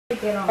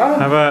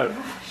How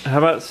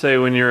about say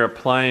when you're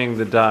applying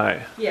the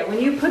dye? Yeah,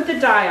 when you put the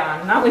dye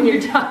on, not when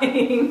you're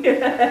dyeing.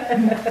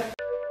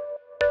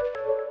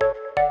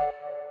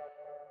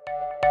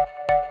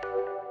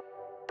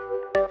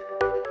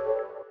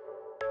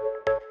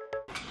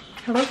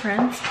 Hello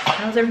friends,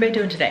 how's everybody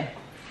doing today?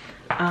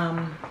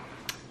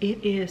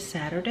 It is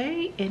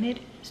Saturday and it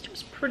is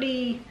just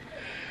pretty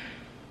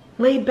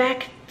laid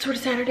back sort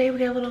of Saturday. We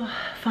got a little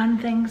fun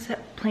things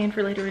planned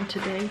for later in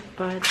today,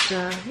 but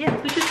yeah,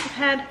 we just have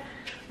had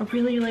a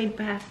really laid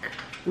back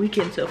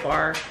weekend so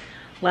far.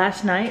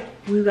 Last night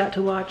we got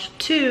to watch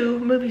 2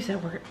 movies that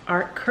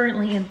are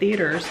currently in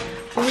theaters,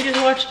 but we just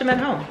watched them at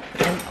home.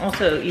 And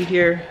also you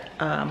hear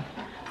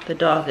the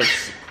dog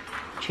is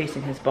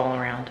chasing his ball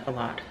around a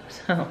lot,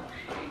 so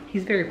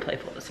he's very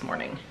playful this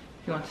morning.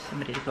 He wants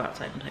somebody to go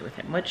outside and play with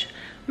him, which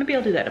maybe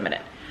I'll do that in a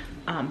minute.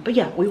 But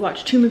yeah, we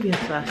watched 2 movies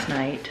last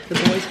night. The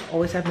boys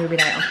always have movie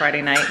night on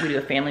Friday night. We do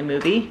a family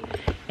movie,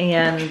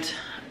 and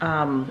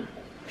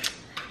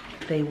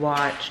they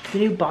watched the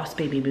new Boss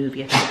Baby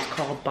movie. I think it's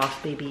called Boss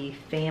Baby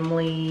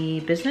Family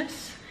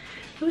Business.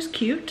 It was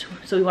cute,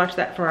 so we watched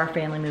that for our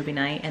family movie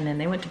night, and then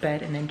they went to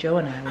bed, and then Joe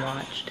and I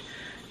watched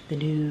the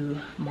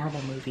new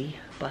Marvel movie,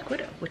 Black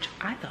Widow, which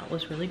I thought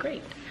was really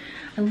great.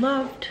 I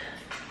loved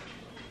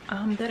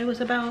that it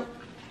was about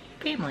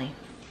family.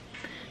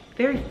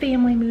 Very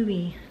family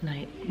movie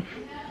night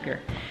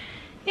here.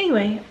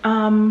 Anyway,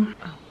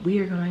 we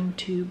are going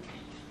to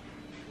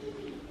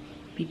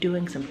be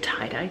doing some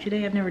tie-dye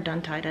today. I've never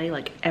done tie-dye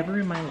like ever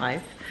in my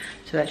life,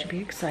 so that should be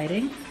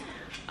exciting.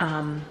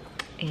 And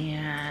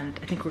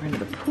I think we're going to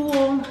the pool,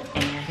 and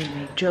I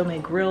think Joe may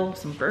grill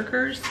some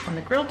burgers on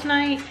the grill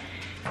tonight,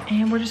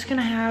 and we're just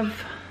gonna have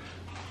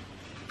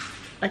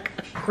like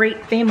a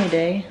great family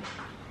day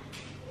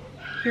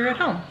here at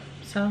home.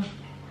 So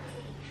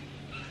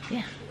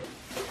yeah,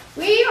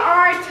 we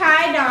are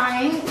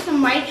tie-dyeing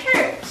some white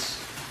shirts,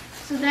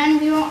 so then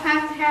we won't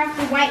have to have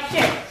the white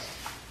shirts.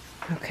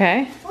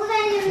 Okay. Well,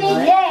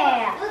 then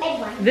yeah.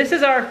 This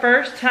is our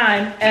first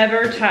time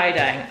ever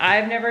tie-dyeing.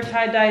 I've never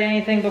tie-dyed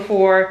anything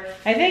before.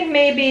 I think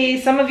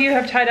maybe some of you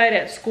have tie-dyed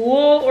at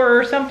school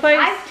or someplace.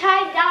 I've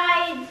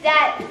tie-dyed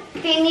that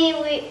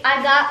thingy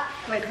I got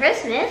for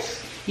Christmas.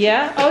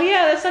 Yeah? Oh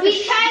yeah, that's like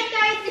we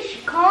tie-dyed the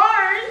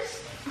cars.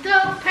 The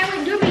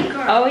Tyler Doobie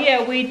cars. Oh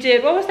yeah, we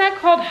did. What was that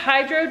called?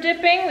 Hydro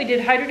dipping? We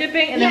did hydro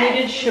dipping, and then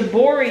we did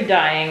shibori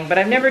dyeing, but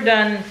I've never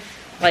done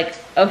like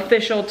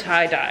official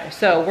tie-dye.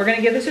 So we're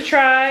gonna give this a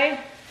try.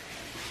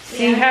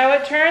 See how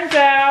it turns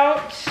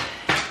out.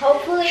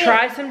 Hopefully.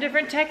 Try some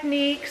different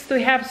techniques.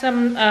 We have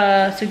some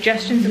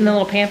suggestions in the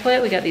little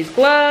pamphlet. We got these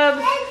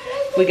gloves.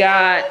 We've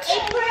got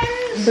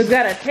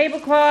a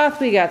tablecloth.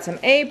 We got some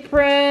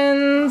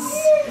aprons.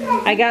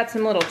 I got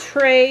some little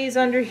trays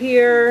under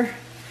here.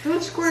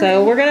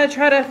 So we're gonna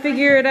try to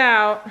figure it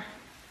out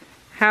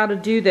how to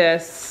do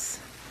this.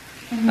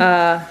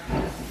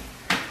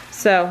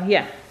 So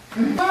yeah. I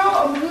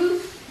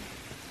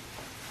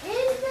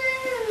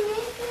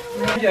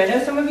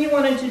know some of you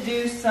wanted to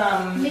do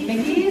some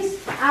Mickeys.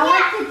 I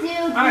want to do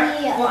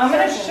Alright, well I'm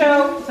going to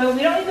show, so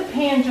we don't need the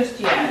pan just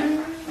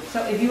yet.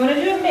 So if you want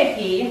to do a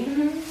Mickey,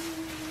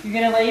 you're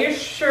going to lay your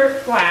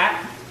shirt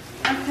flat.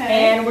 Okay.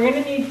 And we're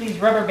going to need these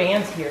rubber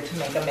bands here to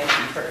make a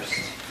Mickey first.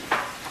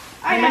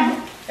 I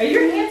know. Are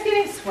your hands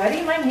getting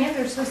sweaty? My hands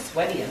are so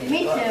sweaty in these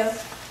Me gloves.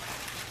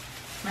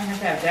 too. Might have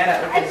to have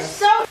Dad open It's this.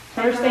 so.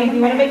 First thing, if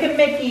you want to make a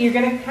Mickey, you're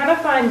going to kind of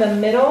find the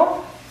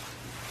middle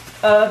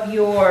of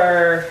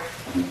your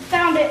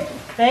Found it.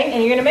 thing,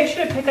 and you're going to make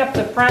sure to pick up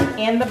the front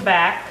and the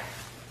back.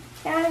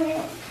 Found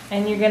it.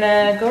 And you're going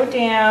to go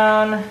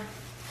down,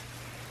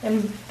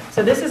 and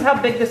so this is how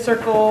big the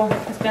circle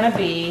is going to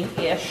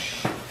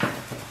be-ish.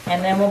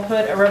 And then we'll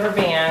put a rubber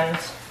band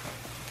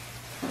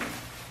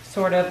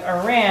sort of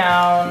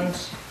around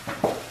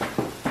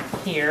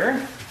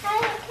here.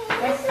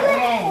 That's the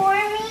head. For me?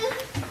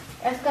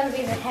 That's going to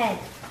be the head.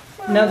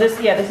 No, this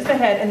is the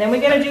head, and then we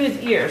got to do his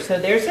ear. So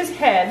there's his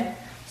head.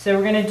 So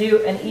we're gonna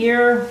do an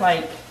ear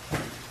like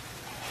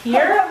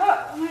here.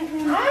 I'm gonna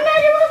do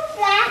a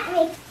flat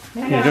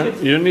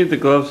Mickey. You don't need the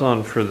gloves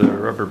on for the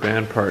rubber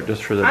band part,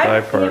 just for the dye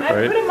part, right?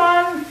 I put them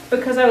on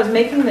because I was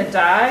making the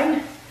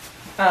dye,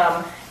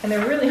 and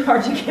they're really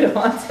hard to get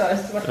on, so I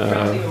just want to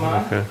leave them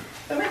on. Okay.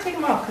 So I'm gonna take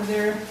them off because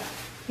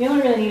you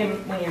only really need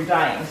them when you're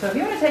dyeing. So if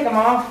you want to take them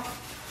off,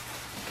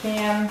 you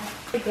can.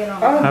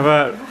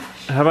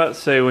 How about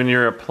say when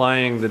you're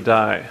applying the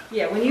dye?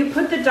 Yeah, when you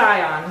put the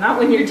dye on, not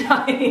when you're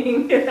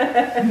dyeing.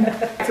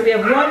 So we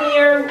have one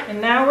ear,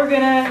 and now we're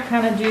gonna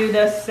kind of do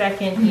the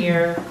second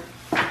ear.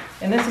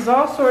 And this is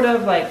all sort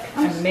of like,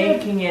 I'm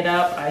making it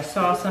up. I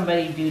saw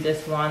somebody do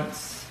this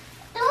once.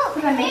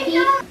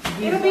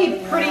 It'll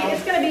be pretty,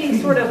 it's gonna be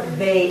sort of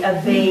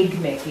a vague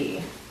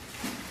Mickey.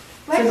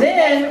 So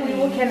then we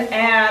can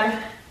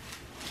add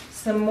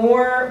some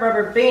more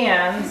rubber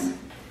bands.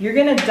 You're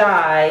gonna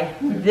dye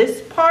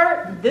this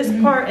part,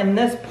 and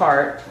this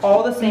part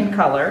all the same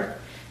color,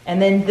 and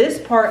then this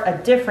part a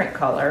different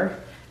color,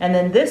 and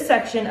then this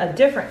section a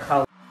different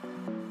color.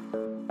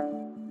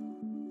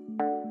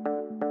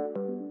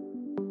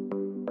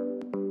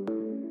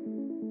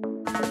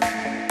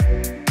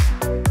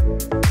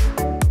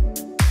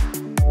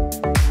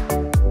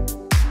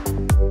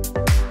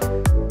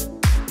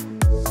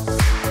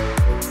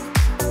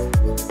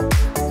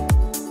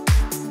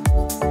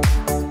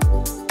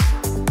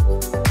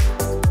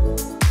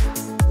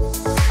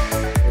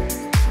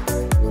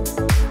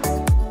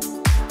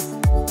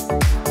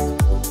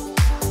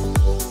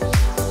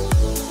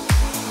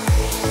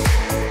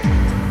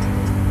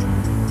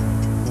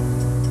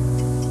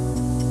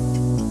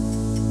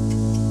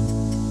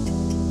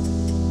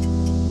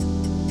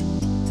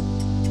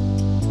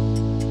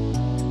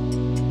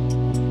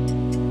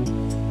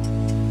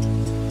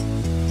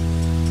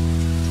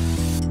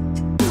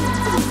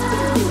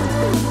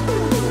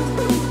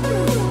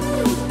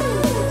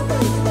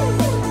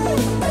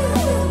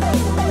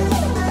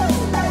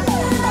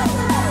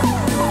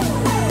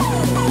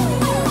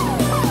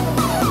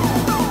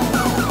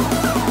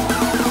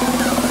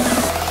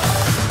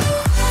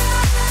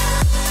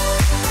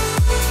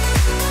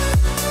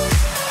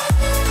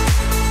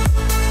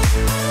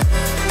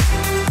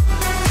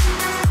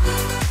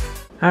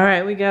 All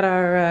right, we got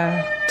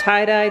our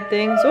tie-dyed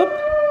things. Oop.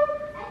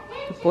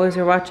 The boys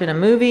are watching a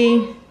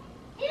movie.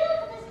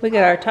 We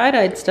got our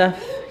tie-dyed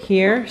stuff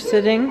here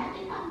sitting.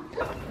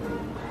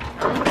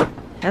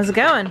 How's it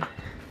going?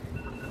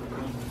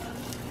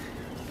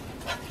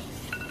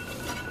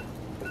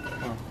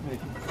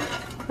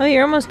 Oh,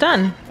 you're almost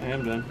done. I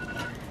am done.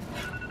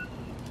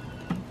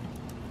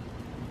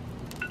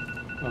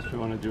 Unless we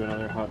want to do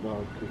another hot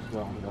dog, because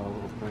that one got a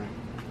little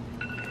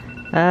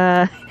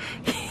burnt.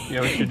 Yeah,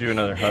 we should do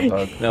another hot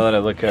dog, now that I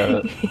look at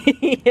it.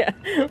 Yeah,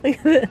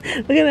 look at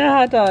that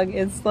hot dog.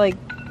 It's like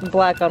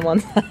black on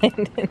one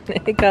side.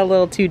 It got a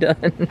little too done.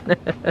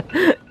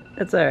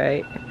 That's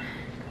alright.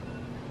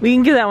 We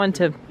can give that one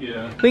to,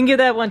 Yeah. we can give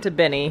that one to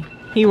Benny.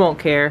 He won't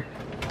care.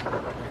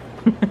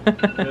 He'll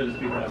just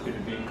be happy to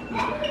be.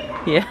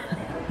 Yeah.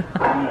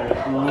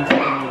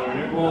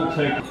 It won't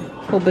take.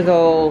 Whole big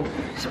old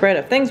spread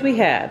of things we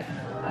had.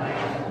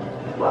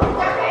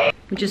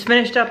 We just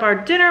finished up our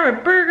dinner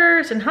with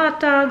burgers and hot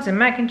dogs and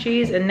mac and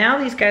cheese, and now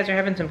these guys are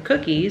having some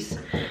cookies.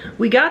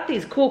 We got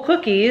these cool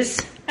cookies.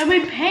 And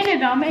we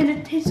painted them and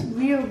it tastes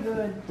real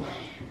good.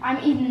 I'm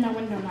eating the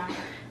window now.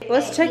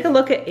 Let's take a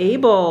look at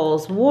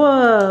Abel's.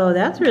 Whoa,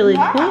 that's really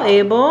cool,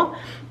 Abel.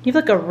 You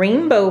have like a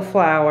rainbow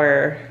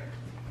flower.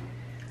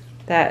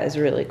 That is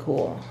really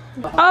cool.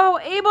 Oh,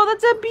 Abel,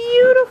 that's a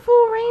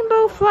beautiful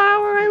rainbow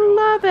flower. I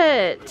love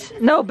it.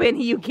 No,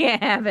 Benny, you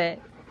can't have it.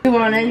 You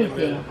want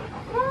anything?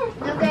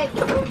 Okay.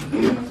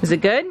 Is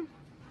it good?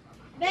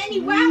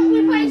 Benny, why don't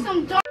we play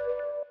some dog?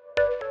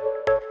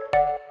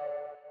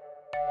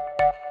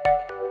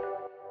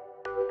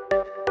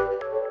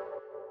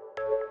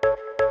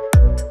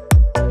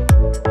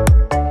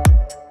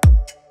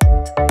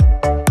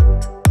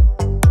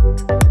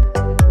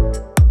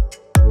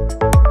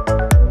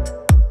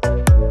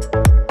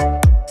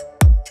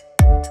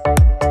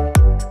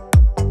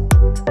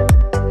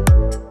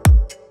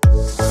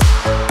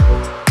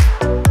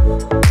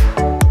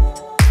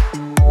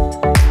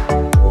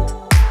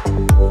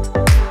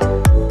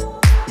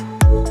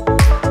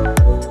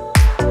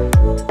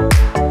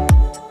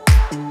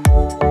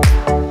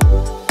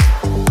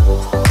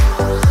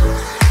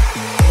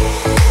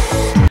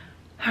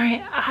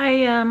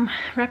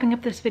 Wrapping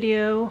up this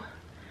video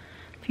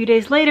a few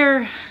days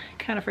later.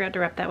 Kind of forgot to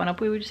wrap that one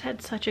up. We just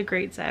had such a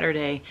great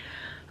Saturday.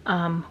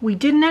 We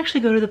didn't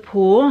actually go to the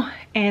pool,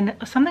 and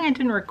something I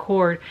didn't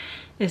record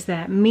is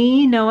that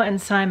me, Noah,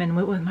 and Simon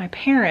went with my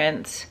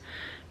parents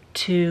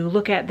to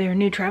look at their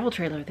new travel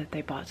trailer that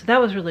they bought. So that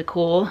was really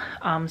cool.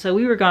 So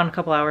we were gone a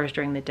couple hours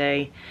during the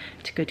day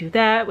to go do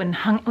that.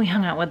 We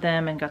hung out with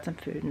them and got some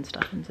food and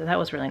stuff, and so that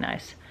was really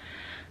nice.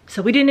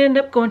 So we didn't end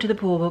up going to the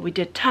pool, but we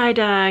did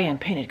tie-dye and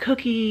painted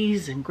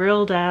cookies and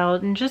grilled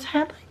out and just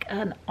had like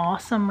an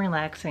awesome,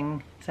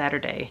 relaxing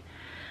Saturday.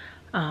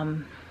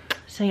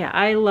 So yeah,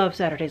 I love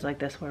Saturdays like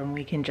this where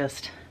we can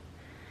just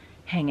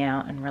hang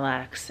out and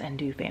relax and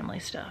do family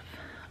stuff.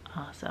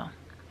 So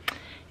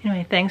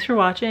anyway, thanks for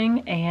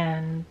watching,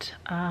 and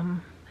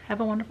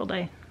have a wonderful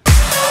day.